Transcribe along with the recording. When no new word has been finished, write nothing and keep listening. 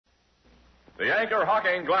The Anchor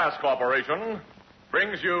Hocking Glass Corporation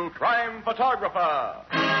brings you Crime Photographer.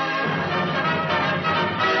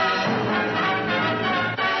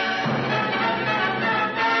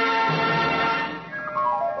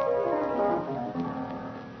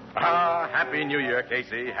 Happy New Year,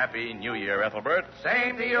 Casey. Happy New Year, Ethelbert.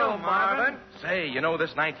 Same to you, Marvin. Say, you know, this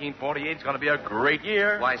 1948 is going to be a great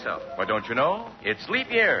year. Why so? Well, don't you know? It's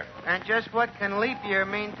leap year. And just what can leap year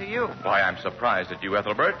mean to you? Why, I'm surprised at you,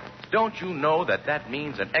 Ethelbert. Don't you know that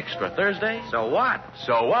means an extra Thursday? So what?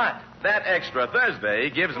 So what? That extra Thursday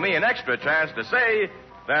gives me an extra chance to say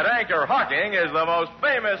that Anchor Hocking is the most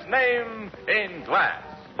famous name in glass.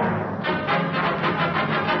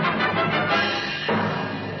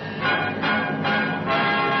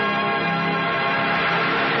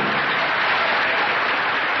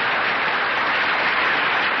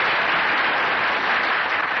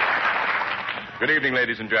 Good evening,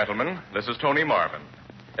 ladies and gentlemen. This is Tony Marvin.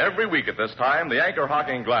 Every week at this time, the Anchor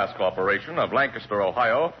Hocking Glass Corporation of Lancaster,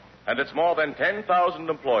 Ohio, and its more than 10,000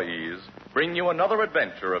 employees bring you another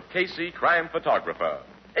adventure of Casey, crime photographer,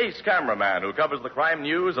 ace cameraman who covers the crime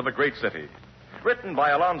news of a great city. Written by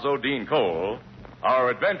Alonzo Dean Cole, our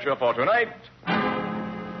adventure for tonight,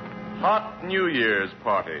 Hot New Year's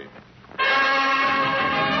Party.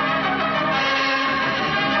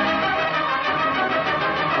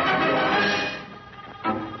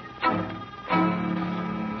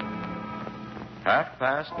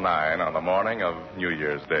 Past 9 on the morning of New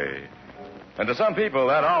Year's Day. And to some people,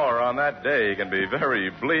 that hour on that day can be very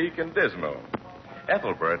bleak and dismal.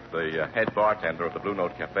 Ethelbert, the head bartender of the Blue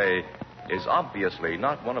Note Cafe, is obviously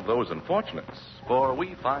not one of those unfortunates, for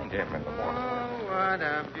we find him in the morning. Oh, what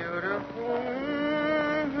a beautiful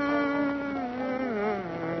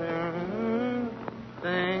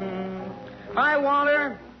thing. Hi,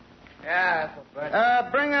 Walter. Yeah,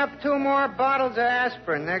 Bring up 2 more bottles of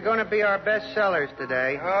aspirin. They're going to be our best sellers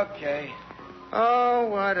today. Okay. Oh,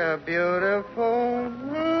 what a beautiful...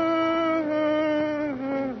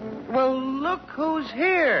 Well, look who's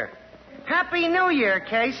here. Happy New Year,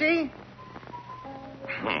 Casey.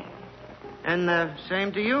 And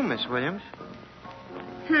same to you, Miss Williams.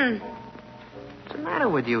 What's the matter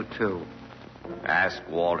with you two? Ask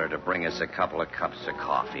Walter to bring us a couple of cups of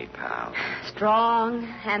coffee, pal. Strong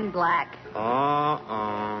and black.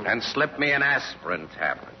 And slip me an aspirin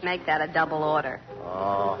tablet. Make that a double order.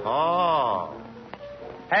 Oh.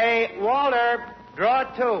 Hey, Walter, draw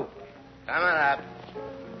 2. Coming up.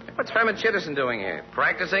 What's Herman Chitterson doing here?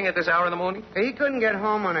 Practicing at this hour in the morning? He couldn't get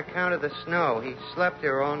home on account of the snow. He slept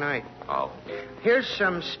here all night. Oh. Here's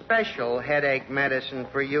some special headache medicine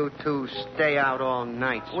for you to stay out all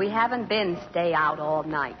night. We haven't been stay out all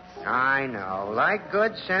nights. I know. Like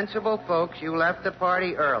good, sensible folks, you left the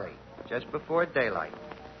party early, just before daylight.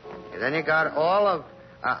 And then you got all of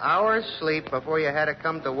an hour's sleep before you had to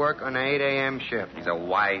come to work on an 8 a.m. shift. He's a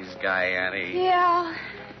wise guy, Annie. Yeah.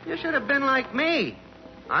 You should have been like me.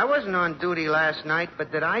 I wasn't on duty last night,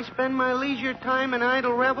 but did I spend my leisure time in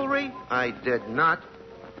idle revelry? I did not.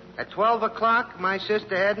 At 12 o'clock, my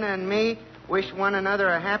sister Edna and me wished one another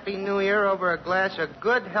a happy new year over a glass of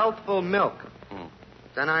good, healthful milk.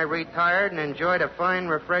 Then I retired and enjoyed a fine,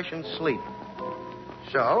 refreshing sleep.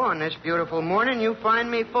 So, on this beautiful morning, you find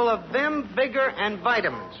me full of vim, vigor, and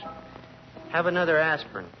vitamins. Have another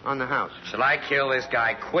aspirin on the house. Shall I kill this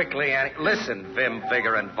guy quickly, Annie? Listen, Vim,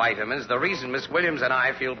 vigor, and vitamins. The reason Miss Williams and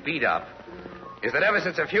I feel beat up is that ever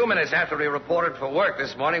since a few minutes after we reported for work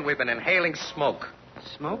this morning, we've been inhaling smoke.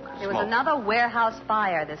 Smoke? There was another warehouse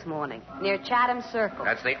fire this morning near Chatham Circle.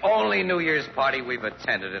 That's the only New Year's party we've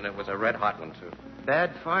attended, and it was a red-hot one, too.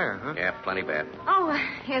 Bad fire, huh? Yeah, plenty bad. Oh,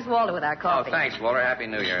 here's Walter with our coffee. Oh, thanks, Walter. Happy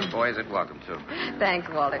New Year. Boys, and welcome, too. Thanks,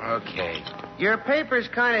 Walter. Okay. Your papers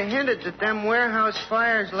kind of hinted that them warehouse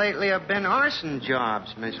fires lately have been arson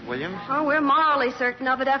jobs, Miss Williams. Oh, we're morally certain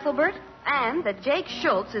of it, Ethelbert. And that Jake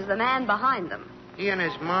Schultz is the man behind them. He and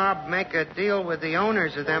his mob make a deal with the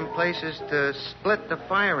owners of them places to split the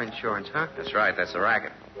fire insurance, huh? That's right. That's the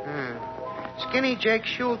racket. Skinny Jake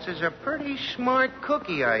Schultz is a pretty smart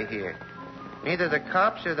cookie, I hear. Neither the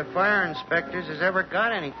cops or the fire inspectors has ever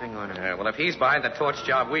got anything on him. Yeah, well, if he's behind the torch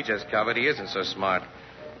job we just covered, he isn't so smart.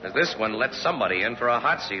 As this one let somebody in for a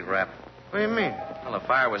hot seat rap. What do you mean? Well, the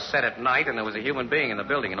fire was set at night, and there was a human being in the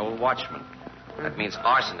building, an old watchman. That means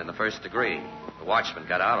arson in the first degree. The watchman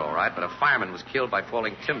got out all right, but a fireman was killed by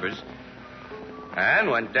falling timbers. And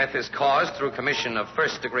when death is caused through commission of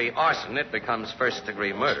first-degree arson, it becomes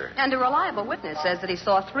first-degree murder. And a reliable witness says that he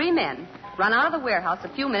saw 3 men run out of the warehouse a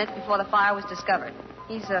few minutes before the fire was discovered.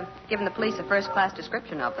 He's given the police a first-class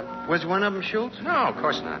description of them. Was one of them Schultz? No, of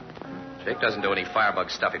course not. Jake doesn't do any firebug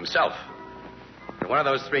stuff himself. One of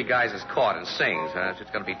those three guys is caught and sings.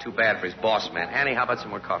 It's going to be too bad for his boss man. Annie, how about some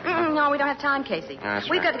more coffee? No, we don't have time, Casey. That's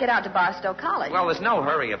We've right. got to get out to Barstow College. Well, there's no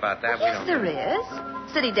hurry about that. Yes, there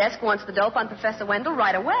is. City desk wants the dope on Professor Wendell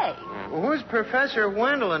right away. Well, who's Professor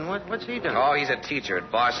Wendell and what's he doing? Oh, he's a teacher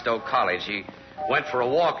at Barstow College. He went for a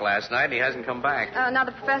walk last night, and he hasn't come back. Now,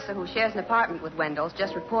 the professor who shares an apartment with Wendell's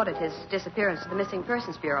just reported his disappearance to the Missing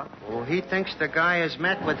Persons Bureau. Oh, he thinks the guy has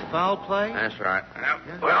met with foul play? That's right.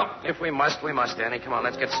 Well, if we must, Annie. Come on,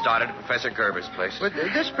 let's get started at Professor Gerber's place. But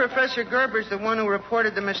this Professor Gerber's the one who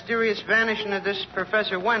reported the mysterious vanishing of this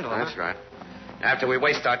Professor Wendell. That's right. After we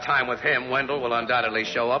waste our time with him, Wendell will undoubtedly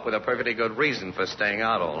show up with a perfectly good reason for staying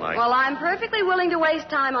out all night. Well, I'm perfectly willing to waste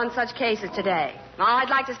time on such cases today. I'd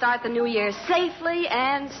like to start the new year safely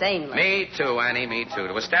and sanely. Me too, Annie, me too.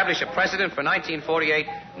 To establish a precedent for 1948,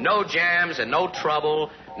 no jams and no trouble,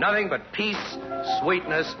 nothing but peace,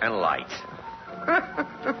 sweetness, and light.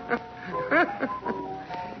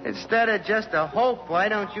 Instead of just a hope, why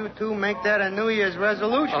don't you two make that a New Year's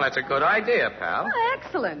resolution? Well, that's a good idea, pal. Oh,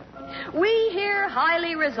 excellent. We here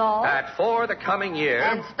highly resolve. That for the coming year,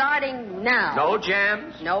 And starting now. no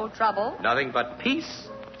jams, No trouble. nothing but peace,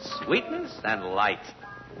 sweetness, and light.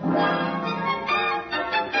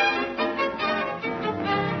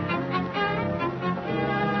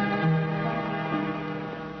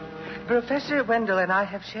 Professor Wendell and I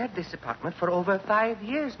have shared this apartment for over 5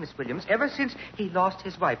 years, Miss Williams, ever since he lost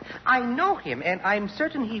his wife. I know him, and I'm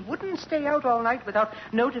certain he wouldn't stay out all night without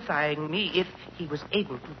notifying me if he was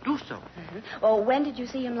able to do so. Oh, when did you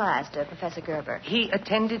see him last, Professor Gerber? He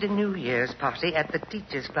attended a New Year's party at the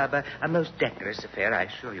Teachers' Club, a most decorous affair, I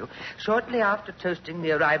assure you. Shortly after toasting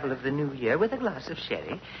the arrival of the New Year with a glass of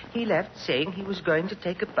sherry, he left saying he was going to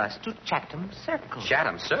take a bus to Chatham Circle.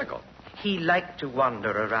 Chatham Circle. He liked to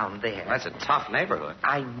wander around there. That's a tough neighborhood.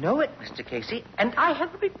 I know it, Mr. Casey, and I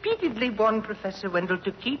have repeatedly warned Professor Wendell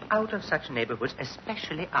to keep out of such neighborhoods,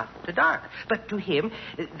 especially after dark. But to him,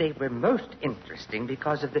 they were most interesting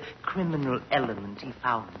because of the criminal element he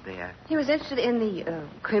found there. He was interested in the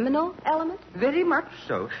criminal element? Very much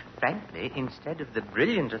so. Frankly, instead of the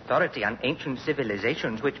brilliant authority on ancient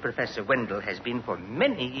civilizations which Professor Wendell has been for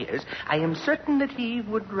many years, I am certain that he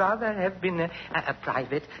would rather have been a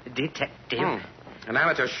private detective. An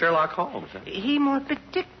amateur Sherlock Holmes. Huh? He more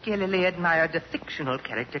particularly admired a fictional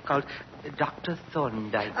character called Dr.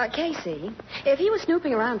 Thorndyke. Casey, if he was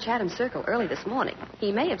snooping around Chatham Circle early this morning,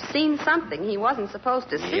 he may have seen something he wasn't supposed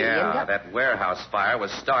to see. Yeah, that warehouse fire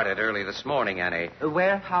was started early this morning, Annie. A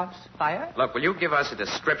warehouse fire? Look, will you give us a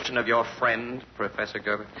description of your friend, Professor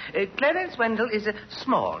Gerber? Clarence Wendell is a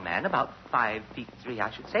small man, about 5'3",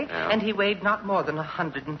 I should say, Yeah. and he weighed not more than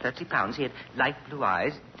 130 pounds. He had light blue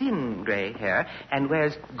eyes, thin gray hair, and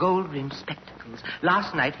wears gold-rimmed spectacles.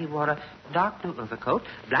 Last night he wore a dark blue overcoat,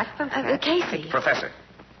 black felt hat. Casey. Professor,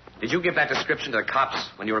 did you give that description to the cops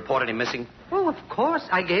when you reported him missing? Oh, of course.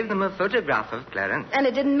 I gave them a photograph of Clarence. And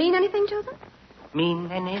it didn't mean anything to them?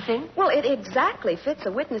 Mean anything? Well, it exactly fits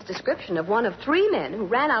a witness description of one of 3 men who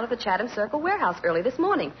ran out of the Chatham Circle warehouse early this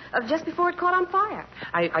morning, just before it caught on fire.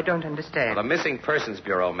 I don't understand. Well, the Missing Persons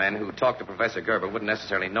Bureau men who talked to Professor Gerber wouldn't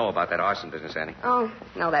necessarily know about that arson business, Annie. Oh,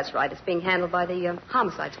 no, that's right. It's being handled by the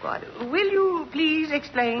homicide squad. Will you please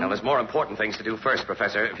explain? Now, there's more important things to do first,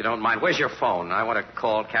 Professor, if you don't mind. Where's your phone? I want to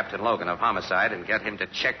call Captain Logan of Homicide and get him to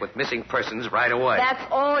check with Missing Persons right away. That's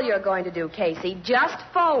all you're going to do, Casey. Just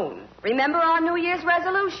phone. Remember our New Year's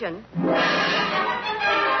resolution.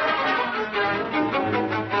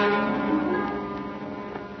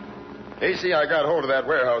 Casey, I got hold of that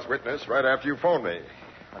warehouse witness right after you phoned me.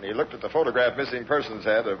 When he looked at the photograph Missing Persons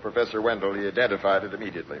had of Professor Wendell, he identified it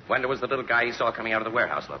immediately. Wendell was the little guy you saw coming out of the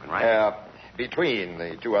warehouse, Logan, right? Yeah, between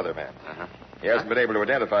the 2 other men. Uh-huh. He hasn't been able to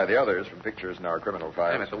identify the others from pictures in our criminal Wait a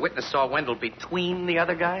files. minute, the witness saw Wendell between the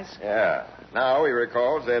other guys? Yeah. Now he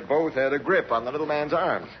recalls that both had a grip on the little man's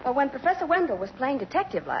arms. Well, when Professor Wendell was playing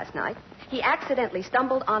detective last night, he accidentally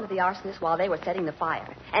stumbled onto the arsonists while they were setting the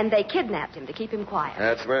fire. And they kidnapped him to keep him quiet.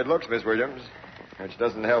 That's the way it looks, Miss Williams. Which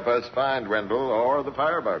doesn't help us find Wendell or the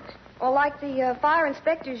firebugs. Well, like the fire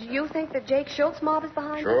inspectors, you think that Jake Schultz mob is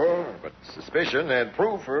behind it? Sure, but suspicion and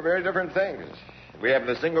proof are very different things. We haven't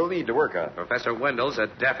a single lead to work on. Professor Wendell's a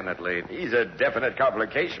definite lead. He's a definite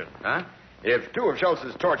complication. Huh? If 2 of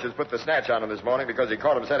Schultz's torches put the snatch on him this morning because he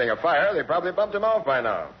caught him setting a fire, they probably bumped him off by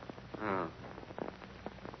now.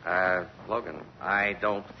 Logan, I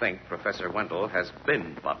don't think Professor Wendell has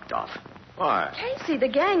been bumped off. Why? Casey, the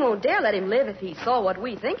gang won't dare let him live if he saw what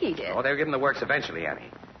we think he did. Oh, they'll give him the works eventually, Annie.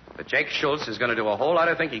 But Jake Schultz is going to do a whole lot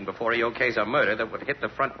of thinking before he okays a murder that would hit the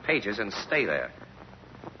front pages and stay there.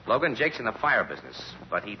 Logan, Jake's in the fire business,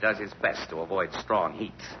 but he does his best to avoid strong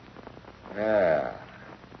heat. Yeah.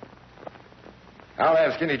 I'll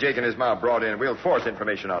have Skinny Jake and his mob brought in. We'll force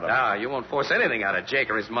information out of them. No, you won't force anything out of Jake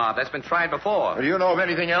or his mob. That's been tried before. Do you know of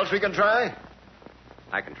anything else we can try?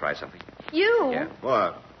 I can try something. You? Yeah.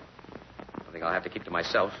 What? I think I'll have to keep to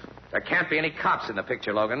myself. There can't be any cops in the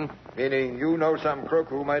picture, Logan. Meaning you know some crook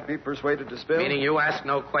who might be persuaded to spill? Meaning you ask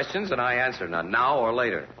no questions and I answer none, now or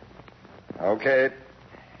later. Okay.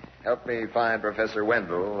 Help me find Professor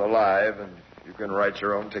Wendell alive, and you can write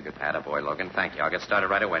your own ticket. Attaboy, Logan. Thank you. I'll get started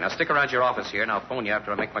right away. Now, stick around your office here, and I'll phone you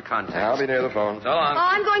after I make my contacts. I'll be near the phone. So long. Oh,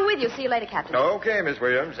 I'm going with you. See you later, Captain. Okay, Miss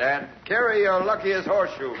Williams. And carry your luckiest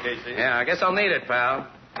horseshoe, Casey. Yeah, I guess I'll need it, pal.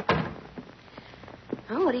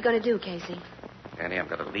 Oh, what are you going to do, Casey? Annie, I'm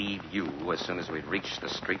going to leave you as soon as we reach the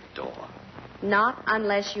street door. Not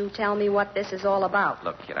unless you tell me what this is all about.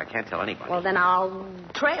 Look, kid, I can't tell anybody. Well, then I'll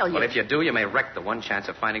trail you. Well, if you do, you may wreck the one chance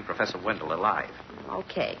of finding Professor Wendell alive.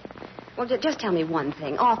 Okay. Well, just tell me one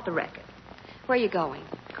thing, off the record. Where are you going?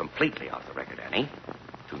 Completely off the record, Annie.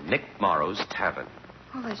 To Nick Morrow's tavern.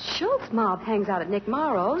 Well, the Schultz mob hangs out at Nick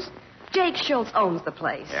Morrow's. Jake Schultz owns the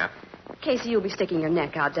place. Yeah? Casey, you'll be sticking your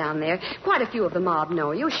neck out down there. Quite a few of the mob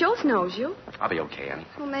know you. Schultz knows you. I'll be okay, Annie.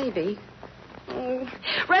 Well, maybe.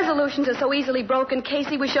 Resolutions are so easily broken,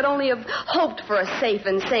 Casey, we should only have hoped for a safe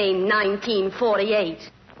and sane 1948.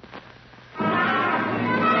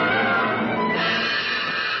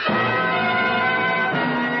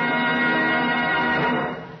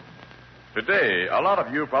 Today, a lot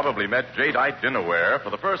of you probably met Jadeite Dinnerware for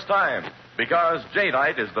the first time because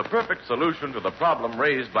Jadeite is the perfect solution to the problem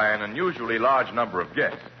raised by an unusually large number of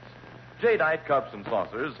guests. Jadeite cups and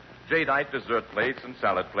saucers, Jadeite dessert plates and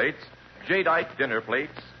salad plates, Jadeite dinner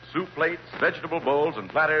plates, soup plates, vegetable bowls, and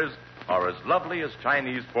platters are as lovely as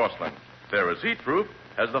Chinese porcelain. They're as heat-proof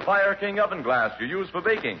as the Fire King oven glass you use for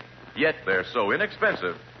baking. Yet they're so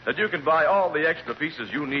inexpensive that you can buy all the extra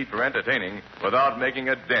pieces you need for entertaining without making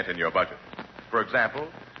a dent in your budget. For example,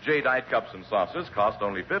 Jadeite cups and saucers cost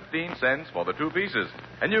only 15 cents for the 2 pieces,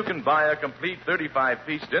 and you can buy a complete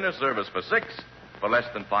 35-piece dinner service for $6 for less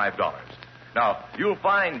than $5. Now, you'll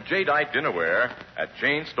find Jadeite Dinnerware at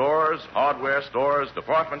chain stores, hardware stores,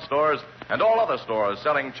 department stores, and all other stores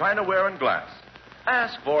selling chinaware and glass.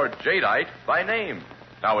 Ask for Jadeite by name.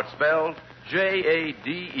 Now it's spelled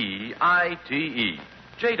Jadeite.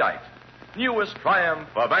 Jadeite, newest triumph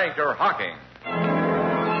of anchor hocking.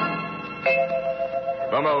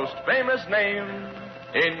 The most famous name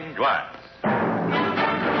in glass.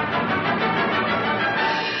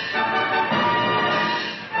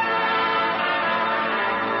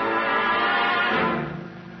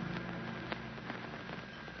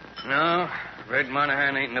 No, Red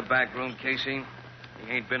Monahan ain't in the back room, Casey.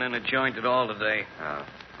 He ain't been in a joint at all today. Oh.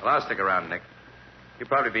 Well, I'll stick around, Nick. You'll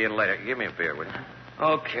probably be in later. Give me a beer, will you?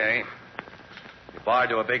 Okay. You barred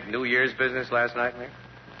to a big New Year's business last night, Nick?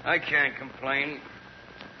 I can't complain.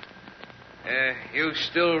 You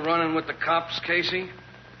still running with the cops, Casey?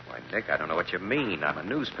 Why, Nick, I don't know what you mean. I'm a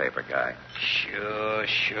newspaper guy.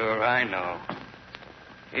 Sure, I know.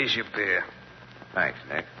 Here's your beer. Thanks,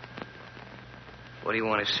 Nick. What do you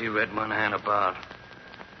want to see Red Monahan about?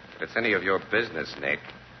 If it's any of your business, Nick,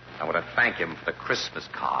 I want to thank him for the Christmas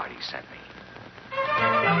card he sent me.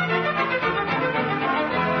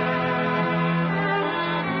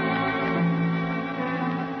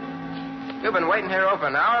 You've been waiting here over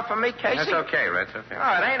an hour for me, Casey? That's okay, Red. It's okay.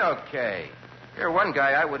 Oh, it ain't okay. You're one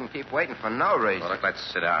guy I wouldn't keep waiting for no reason. Well, look, let's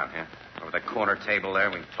sit down here. Over the corner table there,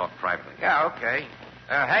 we can talk privately. Yeah, okay.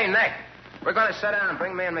 Hey, Nick, we're going to sit down and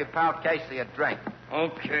bring me and my pal Casey a drink.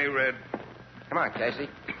 Okay, Red. Come on, Casey.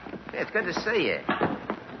 Yeah, it's good to see you.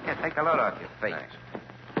 Yeah, take a load off your feet. Thanks.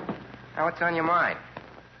 Now, what's on your mind?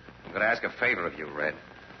 I'm going to ask a favor of you, Red.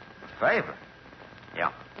 A favor?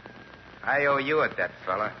 Yeah. I owe you a debt,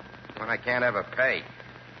 fella. One I can't ever pay.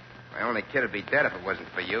 My only kid would be dead if it wasn't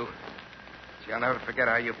for you. See, I'll never forget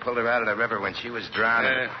how you pulled her out of the river when she was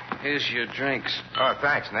drowning. Here's your drinks. Oh,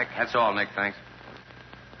 thanks, Nick. That's all, Nick. Thanks.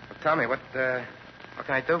 Well, tell me, what can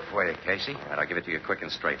I do for you, Casey? All right, I'll give it to you quick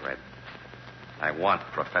and straight, Red. I want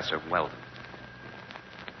Professor Weldon.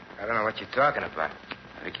 I don't know what you're talking about.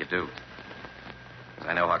 I think you do. 'Cause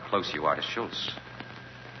I know how close you are to Schultz.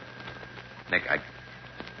 Nick,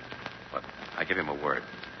 I give him a word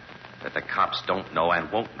that the cops don't know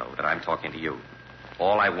and won't know that I'm talking to you.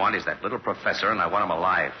 All I want is that little professor, and I want him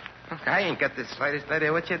alive. I ain't got the slightest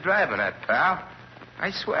idea what you're driving at, pal. I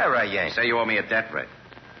swear I You ain't. say you owe me a debt, Red.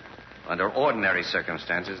 Under ordinary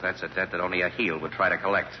circumstances, that's a debt that only a heel would try to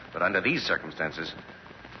collect. But under these circumstances,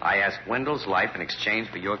 I ask Wendell's life in exchange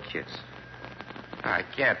for your kids. I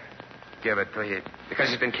can't give it to you. Because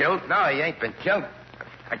he's been killed? No, he ain't been killed.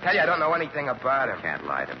 I tell you, I don't know anything about him. You can't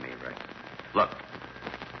lie to me, Red. Look,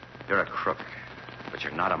 you're a crook, but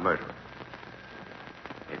you're not a murderer.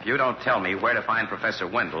 If you don't tell me where to find Professor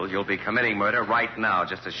Wendell, you'll be committing murder right now,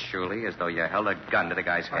 just as surely as though you held a gun to the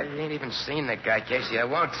guy's head. You ain't even seen the guy, Casey. I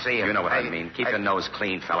won't see him. You know what I mean. Keep your nose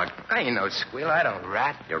clean, fella. I ain't no squeal. I don't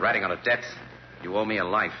rat. You're ratting on a debt. You owe me a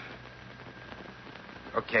life.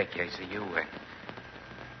 Okay, Casey,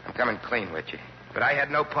 I'm coming clean with you. But I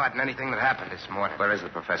had no part in anything that happened this morning. Where is the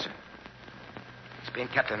professor? He's being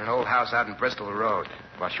kept in an old house out in Bristol Road,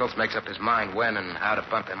 while Schultz makes up his mind when and how to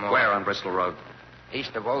bump him over. Where on Bristol Road?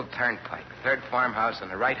 East of Old Turnpike. Third farmhouse on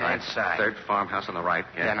the right-hand side. Third farmhouse on the right,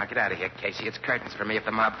 Yeah, now get out of here, Casey. It's curtains for me if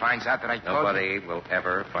the mob finds out that I told Nobody will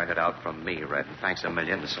ever find it out from me, Red. Thanks a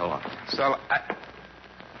million and so on. So,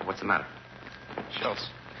 What's the matter? Schultz.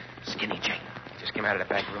 Skinny Jake. He just came out of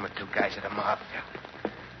the back room with two guys of the mob.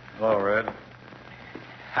 Hello, Red.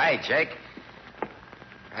 Hi, Jake.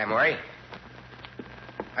 Hi, Maury.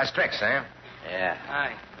 That's Trick, Sam. Yeah.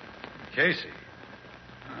 Hi. Casey.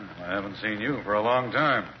 I haven't seen you for a long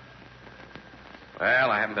time.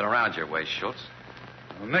 Well, I haven't been around your way, Schultz.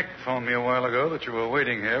 Well, Nick phoned me a while ago that you were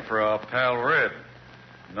waiting here for our pal Red.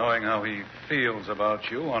 Knowing how he feels about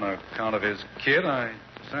you on account of his kid, I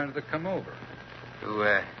decided to come over.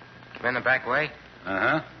 You, come in the back way?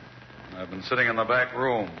 Uh-huh. I've been sitting in the back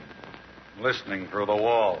room, listening through the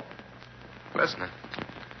wall. Listening.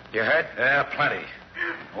 You hurt? Yeah, plenty.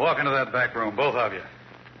 Walk into that back room, both of you.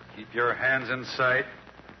 Keep your hands in sight.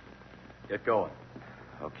 Get going.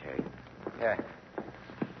 Okay. Yeah.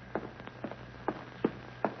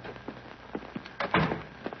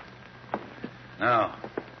 Now,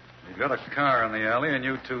 you've got a car in the alley, and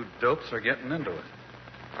you two dopes are getting into it.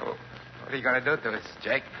 Oh, what are you going to do to us,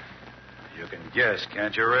 Jake? You can guess,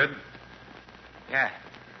 can't you, Red? Yeah.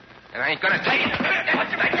 And I ain't going to take it.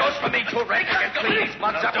 That goes for me, too, Red. You can clean these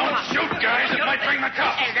mugs up. Don't shoot, guys. It might bring the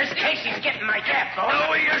cops. Hey, this Casey's getting my gap, though.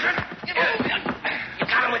 No, he isn't. You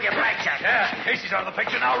got him with your blackjack. Yeah, Casey's out of the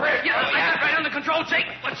picture now, Red. Yeah, I got right under control, Jake.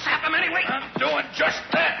 Let's sap him anyway. I'm doing just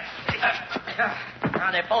that.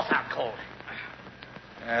 Now, they're both out cold.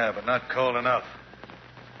 Yeah, but not cold enough.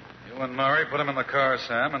 You and Murray put him in the car,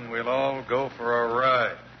 Sam, and we'll all go for a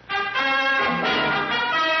ride.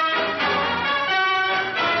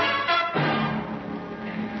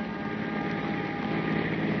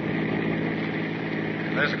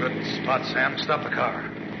 There's a good spot, Sam. Stop the car.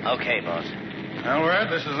 Okay, boss. Well, Red,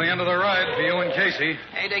 this is the end of the ride for you and Casey.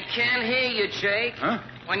 Hey, they can't hear you, Jake. Huh?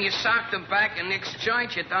 When you socked them back in Nick's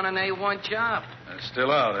joint, you done an A1 job. They're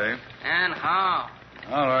still out, eh? And how?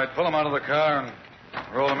 All right, pull them out of the car and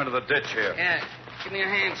roll them into the ditch here. Yeah, give me a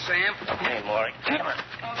hand, Sam. Okay, Maury. Come on.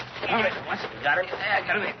 Got him? Yeah, I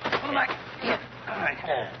got him. Pull him back. Here. All right.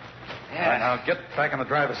 All right, now get back in the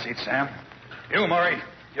driver's seat, Sam. You, Murray,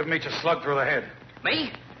 give him each a slug through the head.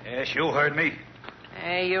 Me? Yes, you heard me.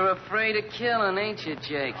 Hey, you're afraid of killing, ain't you,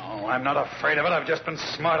 Jake? Oh, I'm not afraid of it. I've just been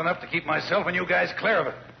smart enough to keep myself and you guys clear of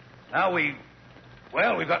it. Now we've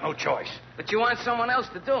got no choice. But you want someone else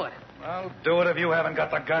to do it. Well, do it if you haven't got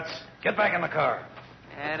the guts. Get back in the car.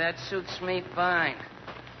 Yeah, that suits me fine.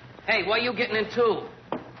 Hey, what are you getting into?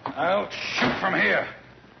 I'll shoot from here.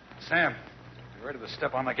 Sam, be ready to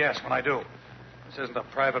step on the gas when I do. This isn't a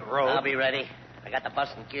private road. I'll be ready. I got the bus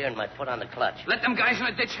in gear and my foot on the clutch. Let them guys in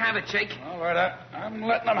the ditch have it, Jake. All right, I'm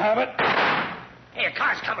letting them have it. Hey, a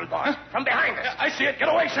car's coming, boss. From behind us. I see it. Get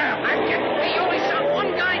away, Sam. Hey, you only shot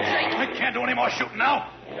one guy, Jake. I can't do any more shooting now.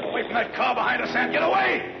 Get away from that car behind us, Sam. Get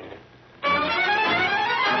away.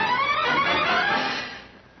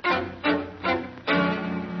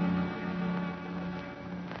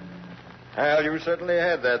 Well, you certainly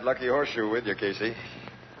had that lucky horseshoe with you, Casey.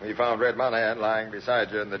 We found Red Monahan lying beside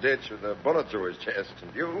you in the ditch with a bullet through his chest,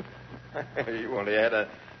 and you only had an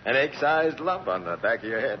egg-sized lump on the back of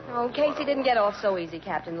your head. Oh, Casey didn't get off so easy,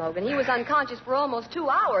 Captain Logan. He was unconscious for almost 2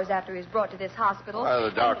 hours after he was brought to this hospital. Well,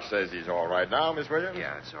 the doc says he's all right now, Miss Williams.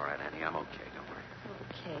 Yeah, it's all right, Annie. I'm okay. Don't worry. Oh,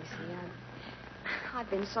 Casey, I've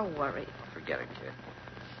been so worried. Forget it,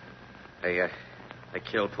 kid. They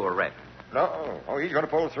killed poor Red. No. Oh, he's going to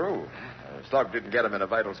pull through. Slug didn't get him in a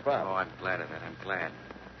vital spot. Oh, I'm glad of that. I'm glad.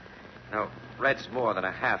 No, Red's more than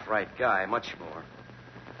a half-right guy, much more.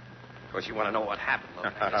 Of course, you want to know what happened,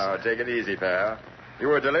 Logan. Oh, take it easy, pal. You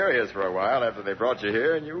were delirious for a while after they brought you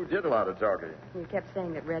here, and you did a lot of talking. You kept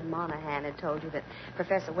saying that Red Monahan had told you that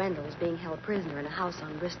Professor Wendell was being held prisoner in a house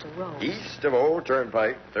on Bristol Road. East of Old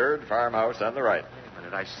Turnpike, third farmhouse on the right.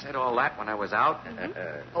 But I said all that when I was out?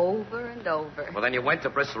 Mm-hmm. Over and over. Well, then you went to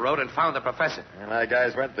Bristol Road and found the professor. And my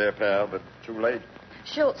guys went there, pal, but too late.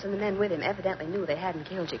 Schultz and the men with him evidently knew they hadn't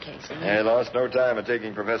killed you, Casey. They lost no time in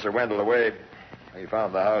taking Professor Wendell away. We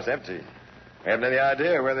found the house empty. Haven't any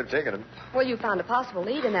idea where they've taken him. Well, you found a possible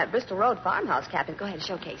lead in that Bristol Road farmhouse, Captain. Go ahead and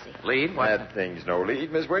show Casey. Lead? What? That thing's no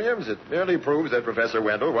lead, Miss Williams. It merely proves that Professor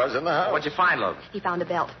Wendell was in the house. What'd you find, Logan? He found a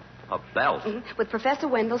belt. A belt? With Professor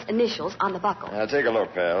Wendell's initials on the buckle. Now, take a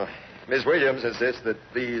look, pal. Miss Williams insists that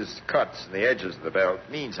these cuts in the edges of the belt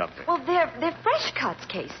mean something. Well, they're fresh cuts,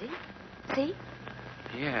 Casey. See?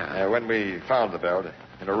 Yeah. When we found the belt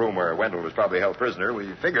in a room where Wendell was probably held prisoner,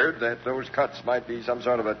 we figured that those cuts might be some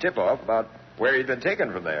sort of a tip-off about where he'd been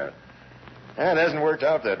taken from there. And it hasn't worked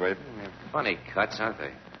out that way. Funny cuts, aren't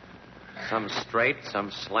they? Some straight,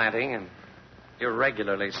 some slanting, and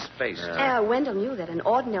irregularly spaced. Wendell knew that an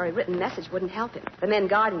ordinary written message wouldn't help him. The men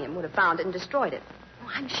guarding him would have found it and destroyed it. Oh,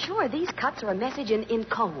 I'm sure these cuts are a message in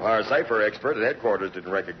code. Our cipher expert at headquarters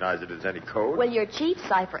didn't recognize it as any code. Well, your chief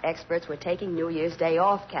cipher experts were taking New Year's Day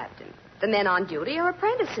off, Captain. The men on duty are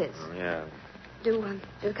apprentices. Oh, yeah. Do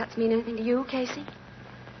the cuts mean anything to you, Casey?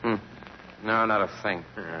 No, not a thing.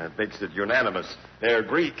 It makes it unanimous. They're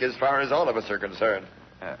Greek as far as all of us are concerned.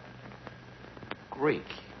 Greek?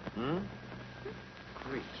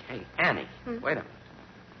 Greek. Hey, Annie, wait a minute.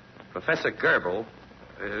 Professor Goebel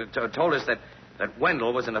told us that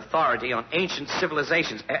Wendell was an authority on ancient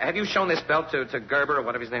civilizations. Have you shown this belt to Gerber or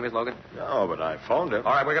whatever his name is, Logan? No, but I phoned him.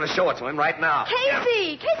 All right, we're going to show it to him right now.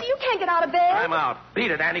 Casey! Casey, you can't get out of bed. I'm out. Beat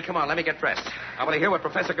it, Annie. Come on, let me get dressed. I want to hear what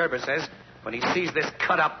Professor Gerber says when he sees this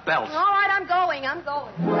cut-up belt. All right, I'm going.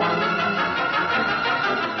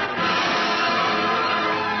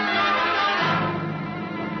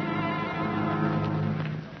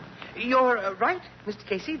 You're right, Mr.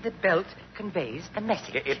 Casey. The belt conveys a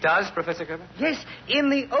message. It does, Professor Gerber? Yes, in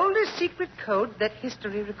the oldest secret code that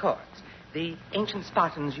history records. The ancient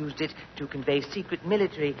Spartans used it to convey secret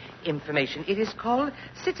military information. It is called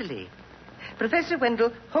Citily. Professor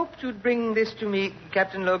Wendell hoped you'd bring this to me,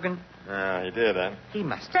 Captain Logan. He did, huh? He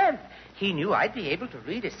must have. He knew I'd be able to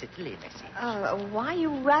read a Citily message. Why are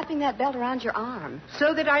you wrapping that belt around your arm?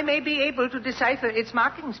 So that I may be able to decipher its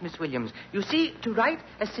markings, Miss Williams. You see, to write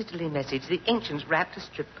a Citily message, the ancients wrapped a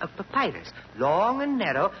strip of papyrus, long and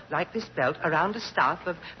narrow, like this belt, around a staff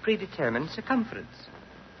of predetermined circumference.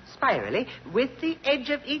 Spirally, with the edge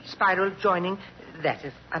of each spiral joining that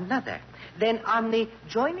of another. Then on the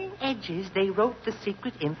joining edges, they wrote the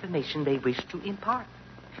secret information they wished to impart.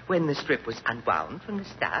 When the strip was unwound from the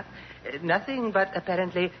staff, nothing but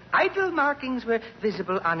apparently idle markings were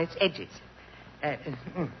visible on its edges.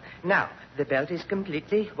 Now, the belt is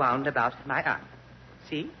completely wound about my arm.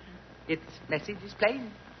 See? Its message is plain.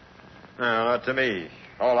 No, not to me.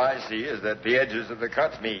 All I see is that the edges of the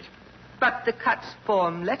cuts meet. But the cuts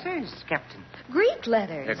form letters, Captain. Greek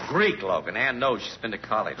letters. They're Greek, Logan. Ann knows she's been to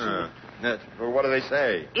college. Well, what do they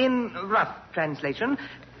say? In rough translation,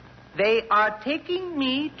 they are taking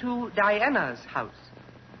me to Diana's house.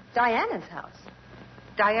 Diana's house?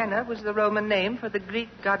 Diana was the Roman name for the Greek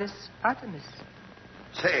goddess Artemis.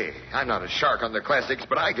 Say, I'm not a shark on the classics,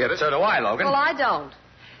 but I get it. So do I, Logan. Well, I don't.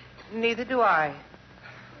 Neither do I.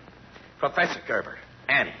 Professor Gerber,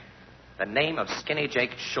 Annie, the name of Skinny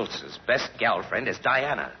Jake Schultz's best gal friend is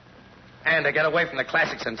Diana. And to get away from the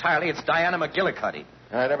classics entirely, it's Diana McGillicuddy.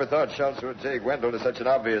 I never thought Schultz would take Wendell to such an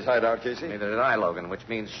obvious hideout, Casey. Neither did I, Logan, which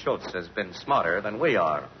means Schultz has been smarter than we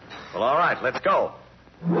are. Well, all right, let's go.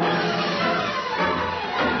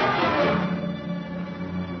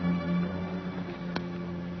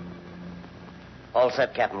 All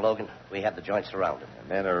set, Captain Logan. We have the joint surrounded.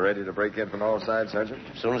 The men are ready to break in from all sides, Sergeant?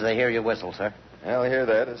 As soon as they hear your whistle, sir. I'll hear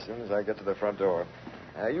that as soon as I get to the front door.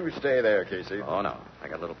 Now, you stay there, Casey. Oh, no. I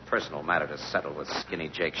got a little personal matter to settle with Skinny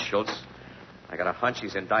Jake Schultz. I got a hunch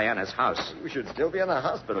he's in Diana's house. You should still be in the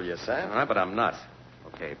hospital, you son. All right, but I'm not.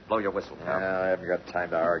 Okay, blow your whistle, pal. I haven't got time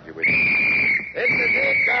to argue with you. It's the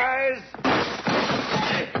gate, guys.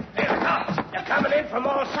 They're coming in from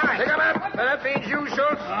all sides. Pick 'em up. That means you,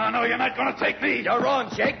 Schultz. Oh, no, you're not going to take me. You're wrong,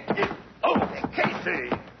 Jake. Oh, Casey.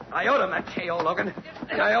 I owed him that KO, Logan.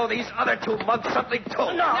 And I owe these other two mugs something, too.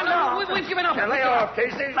 No, we've given up. Now, lay off,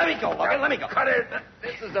 Casey. Let me go, Logan. Let me go. Cut it.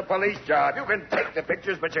 This is a police job. You can take the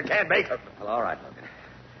pictures, but you can't make them. Well, all right, Logan.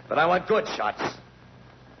 But I want good shots.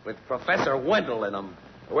 With Professor Wendell in them.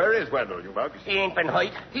 Where is Wendell, you bugs? He ain't been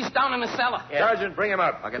hurt. He's down in the cellar. Sergeant, bring him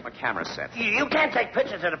up. I'll get my camera set. You can't take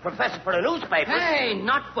pictures of the professor for the newspapers. Hey,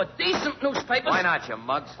 not for decent newspapers. Why not, you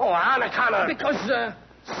mugs? Oh, on account of... Because,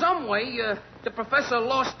 some way, the professor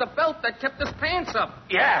lost the belt that kept his pants up.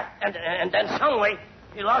 Yeah, and then some way,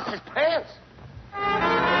 he lost his pants.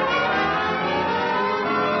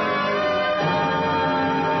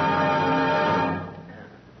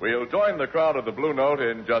 We'll join the crowd of the Blue Note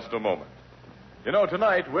in just a moment. You know,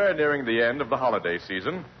 tonight we're nearing the end of the holiday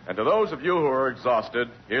season, and to those of you who are exhausted,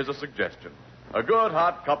 here's a suggestion. A good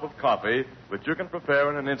hot cup of coffee which you can prepare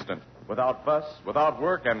in an instant, without fuss, without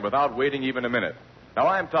work, and without waiting even a minute. Now,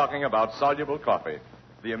 I'm talking about soluble coffee,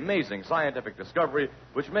 the amazing scientific discovery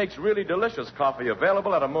which makes really delicious coffee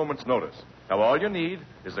available at a moment's notice. Now, all you need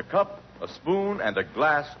is a cup, a spoon, and a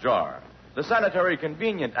glass jar. The sanitary,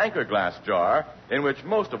 convenient Anchor glass jar in which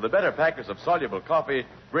most of the better packers of soluble coffee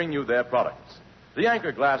bring you their products. The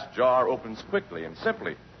Anchor glass jar opens quickly and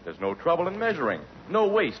simply. There's no trouble in measuring, no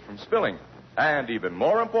waste from spilling. And even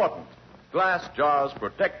more important, glass jars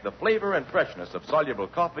protect the flavor and freshness of soluble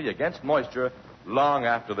coffee against moisture long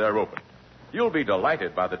after they're opened. You'll be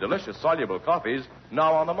delighted by the delicious soluble coffees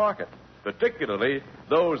now on the market, particularly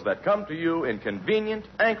those that come to you in convenient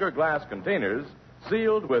Anchor glass containers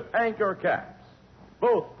sealed with Anchor caps.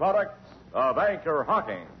 Both products of Anchor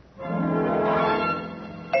Hocking.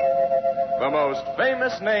 The most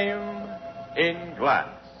famous name in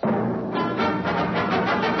glass.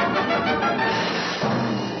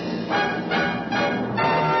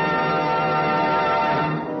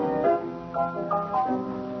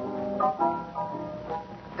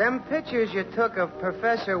 Them pictures you took of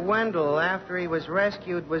Professor Wendell after he was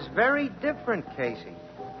rescued was very different, Casey.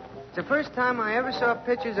 It's the first time I ever saw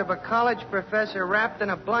pictures of a college professor wrapped in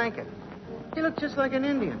a blanket. He looked just like an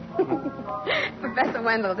Indian. Professor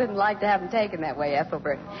Wendell didn't like to have him taken that way,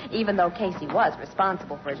 Ethelbert, even though Casey was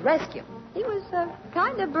responsible for his rescue. He was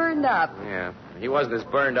kind of burned up. Yeah, he wasn't as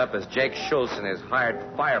burned up as Jake Schultz and his hired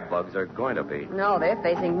firebugs are going to be. No, they're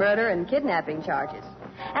facing murder and kidnapping charges.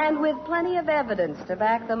 And with plenty of evidence to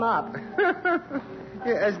back them up.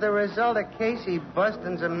 Yeah, as the result of Casey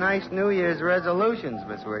busting some nice New Year's resolutions,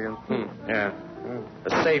 Miss Williams. Yeah.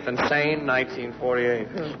 The Safe and Sane,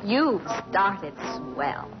 1948. You've started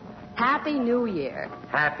swell. Happy New Year.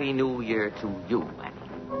 Happy New Year to you, Annie.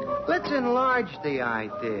 Let's enlarge the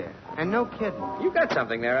idea. And no kidding. You got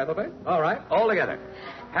something there, Ethelbert. All right, all together.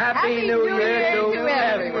 Happy New Year to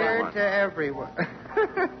everyone. To everyone.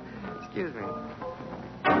 Excuse me.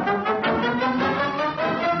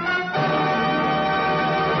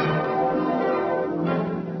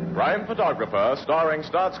 Crime Photographer, starring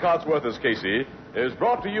Stott Cotsworth as Casey, is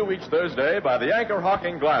brought to you each Thursday by the Anchor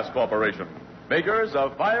Hocking Glass Corporation, makers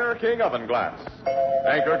of Fire King oven glass,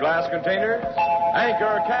 Anchor glass containers,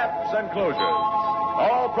 Anchor caps and closures.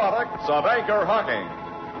 All products of Anchor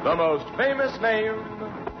Hocking, the most famous name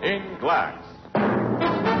in glass.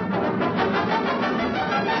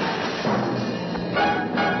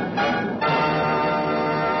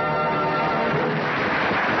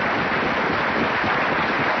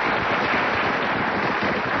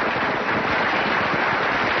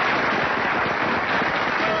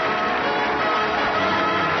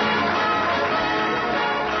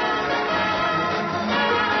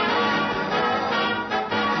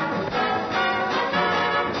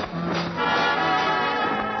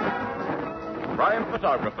 Crime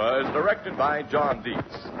Photographer is directed by John Dietz.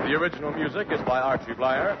 The original music is by Archie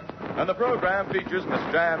Blyer, and the program features Miss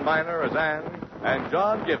Jan Miner as Anne and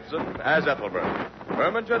John Gibson as Ethelbert.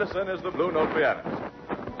 Herman Chittison is the Blue Note pianist.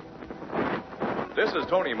 This is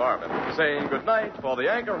Tony Marvin saying goodnight for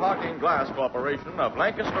the Anchor Hocking Glass Corporation of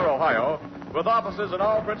Lancaster, Ohio, with offices in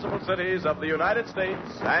all principal cities of the United States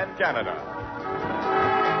and Canada.